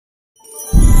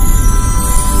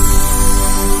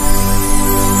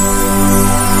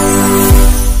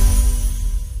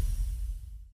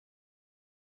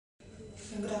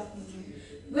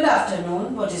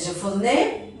full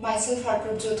name? Myself,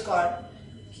 Harpreet Kaur.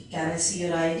 Can I see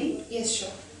your ID? Yes, sure.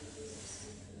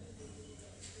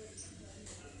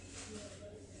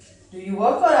 Do you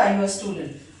work or are you a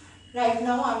student? Right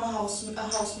now, I'm a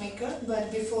housemaker,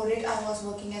 but before it, I was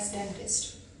working as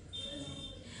dentist.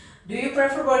 Do you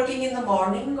prefer working in the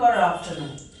morning or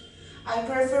afternoon? I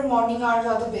prefer morning hours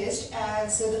are the best,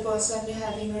 as the person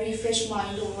having a refreshed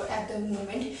mind over at the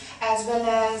moment, as well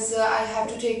as I have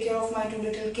to take care of my two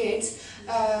little kids.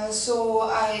 So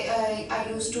I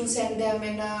used to send them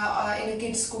in a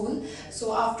kids school.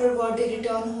 So afterward they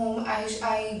return home.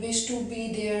 I wish to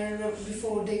be there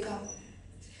before they come.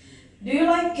 Do you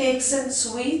like cakes and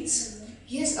sweets?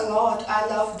 Yes, a lot. I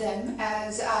love them,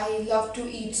 as I love to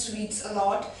eat sweets a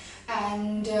lot,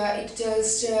 and I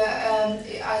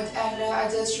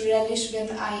just relish when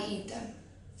I eat them.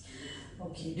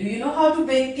 Okay. Do you know how to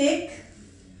bake cake?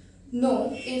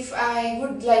 No, if I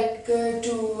would like to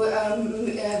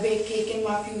bake cake in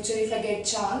my future if I get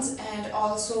chance, and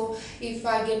also if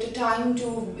I get time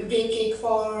to bake cake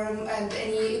for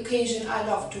any occasion, I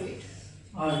love to it.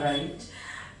 Alright.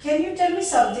 Can you tell me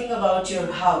something about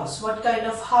your house? What kind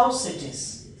of house it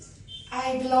is?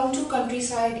 I belong to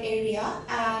countryside area,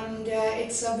 and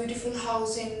it's a beautiful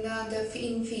house in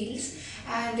fields,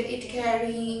 and it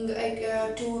carrying like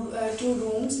two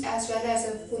rooms, as well as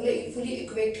a fully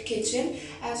equipped kitchen,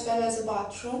 as well as a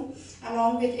bathroom.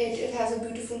 Along with it, it has a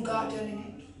beautiful garden in it.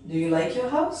 Do you like your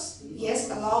house? Yes,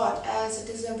 a lot, as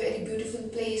it is a very beautiful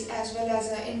place, as well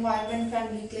as an environment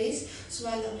friendly place, so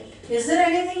I love it. Is there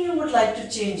anything you would like to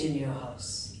change in your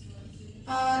house?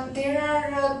 There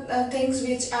are things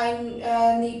which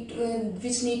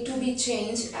which need to be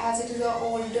changed, as it is an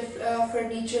old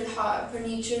furniture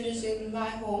is in my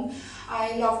home.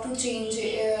 I love to change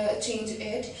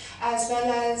it, as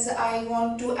well as I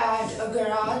want to add a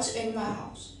garage in my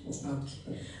house.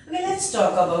 Okay. Okay, let's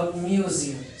talk about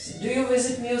museums. Do you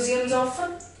visit museums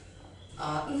often?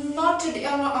 Not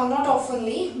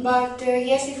oftenly, but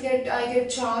yes, if I get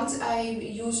chance, I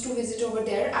used to visit over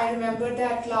there. I remember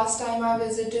that last time I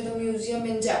visited the museum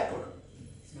in Jaipur.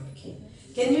 Okay.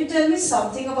 Can you tell me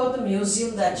something about the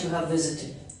museum that you have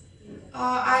visited?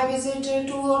 I visited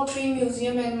 2 or 3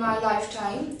 museums in my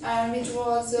lifetime, and it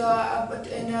was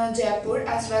in Jaipur,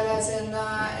 as well as in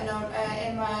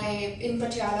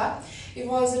Patiala. It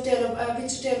was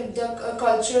which tell the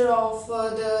culture of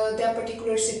their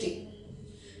particular city.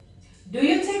 Do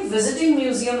you think visiting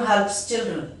museum helps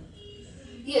children?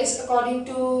 Yes, according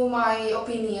to my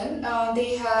opinion,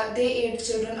 they aid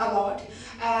children a lot,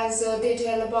 as they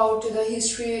tell about the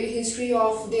history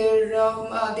of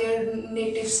their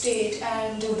native state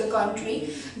and the country.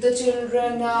 The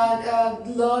children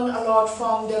learn a lot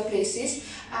from the places,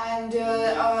 and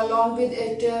along with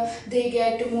it, they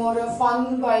get more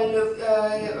fun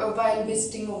while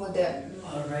visiting over there.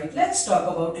 All right. Let's talk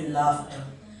about laughter.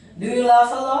 Do you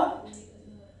laugh a lot?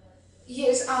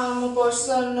 Yes, I'm a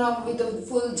person with a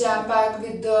full jam pack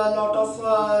with a lot of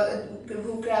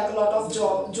who crack a lot of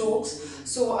jokes,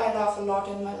 so I laugh a lot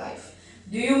in my life.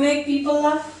 Do you make people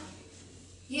laugh?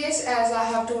 Yes, as I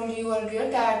have told you earlier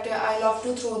that I love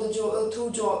to throw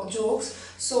jokes,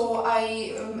 so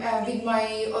I with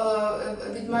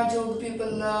my joke people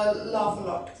laugh a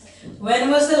lot. When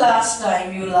was the last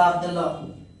time you laughed a lot?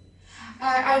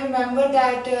 I remember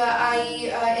that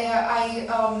I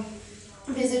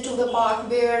visit to the park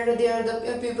where there are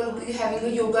the people having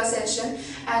a yoga session,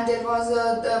 and there was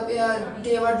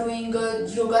they were doing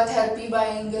yoga therapy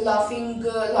by laughing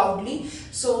loudly,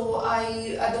 so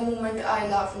I at the moment I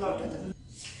laugh a lot at them.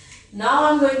 Now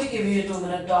I'm going to give you a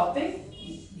 2-minute topic.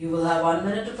 You will have 1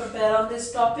 minute to prepare on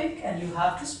this topic, and you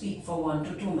have to speak for 1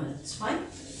 to 2 minutes. Fine?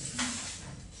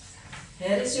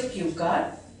 Here is your cue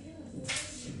card.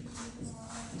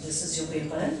 This is your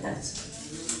paper and pencil.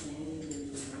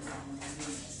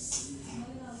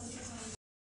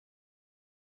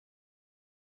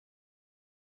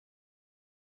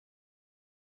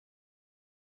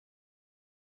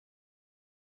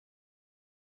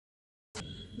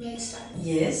 May I start?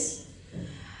 Yes.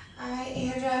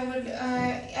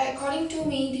 According to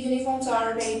me, the uniforms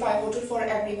are very pivotal for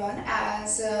everyone,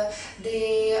 as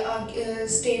they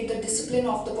state the discipline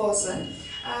of the person.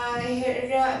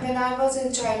 When I was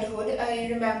in childhood, I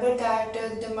remember that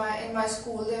in my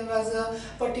school there was a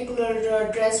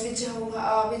particular dress which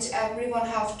everyone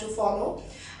has to follow.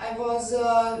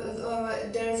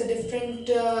 There is a different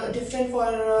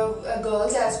for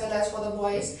girls as well as for the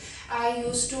boys. I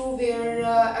used to wear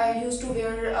a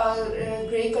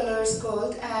grey color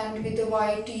skirt and with a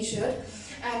white t-shirt,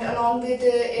 and along with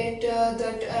it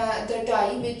the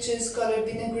tie, which is colored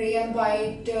with a grey and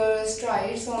white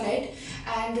stripes on it,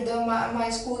 and my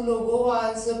school logo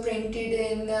was printed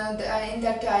in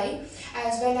that tie,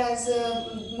 as well as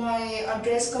my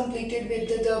dress completed with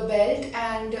the belt,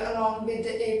 and along with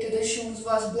it the shoes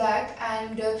was black,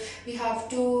 and we have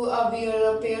to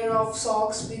wear a pair of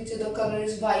socks which the color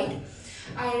is white.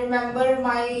 I remember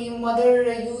my mother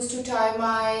used to tie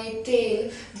my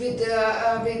tail with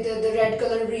the red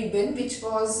color ribbon, which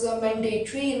was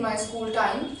mandatory in my school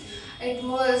time. It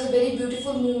was a very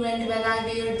beautiful moment when I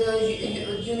wear the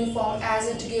uniform, as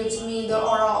it gives me the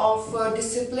aura of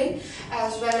discipline,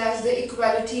 as well as the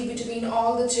equality between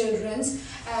all the childrens.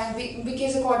 And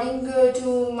because according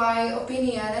to my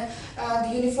opinion,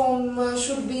 the uniform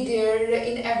should be there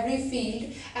in every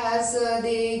field, as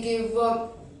they give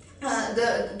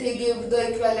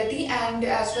the equality, and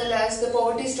as well as the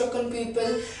poverty stricken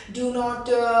people do not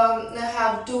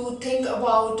have to think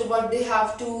about what they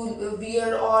have to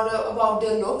wear or about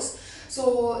their looks.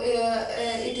 So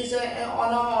it is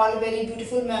on all very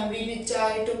beautiful memory which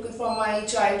I took from my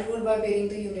childhood by wearing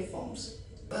the uniforms.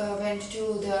 Went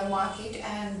to the market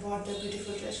and bought the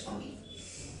beautiful dress for me.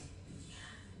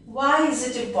 Why is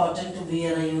it important to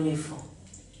wear a uniform?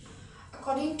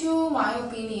 According to my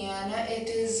opinion, it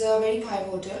is very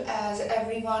pivotal, as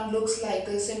everyone looks like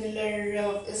a similar,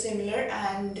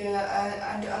 and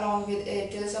along with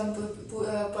it, some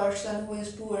person who is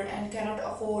poor and cannot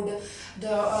afford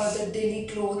the daily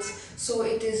clothes. So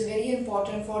it is very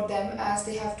important for them, as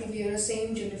they have to wear the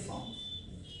same uniform.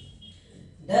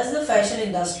 Does the fashion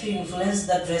industry influence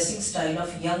the dressing style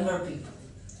of younger people?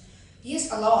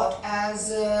 Yes, a lot, as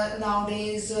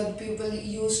nowadays people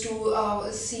used to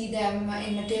see them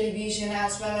in the television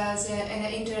as well as in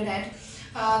the internet.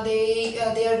 They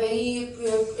are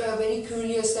very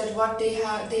curious that what they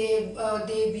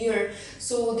wear,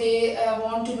 so they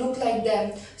want to look like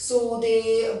them. So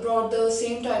they brought the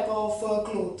same type of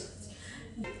clothes.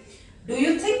 Do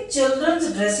you think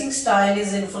children's dressing style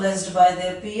is influenced by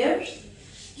their peers?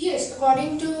 Yes,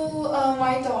 according to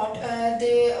my thought,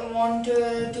 they want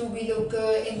to be look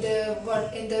in the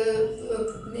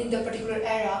particular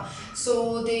era,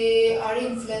 so they are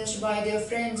influenced by their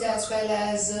friends as well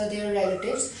as their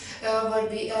relatives.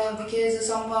 Because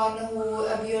someone who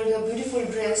wears a beautiful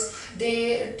dress,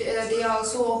 they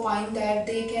also opine that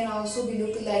they can also be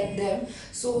look like them,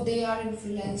 so they are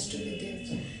influenced with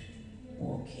them.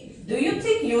 Okay. Do you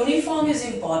think uniform is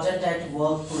important at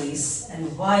workplace,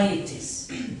 and why it is?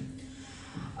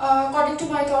 According to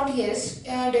my thought, yes,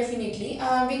 definitely,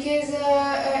 because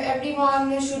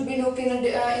everyone should be looked in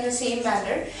the same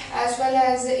manner, as well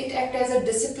as it act as a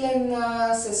discipline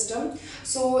system.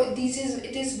 So it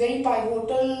is very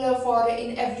pivotal for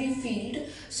in every field.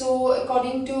 So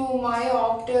according to my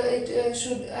opt, it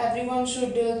should everyone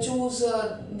should choose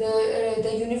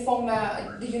the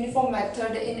uniform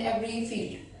method in every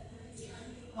field.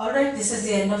 Alright, this is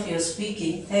the end of your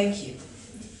speaking. Thank you.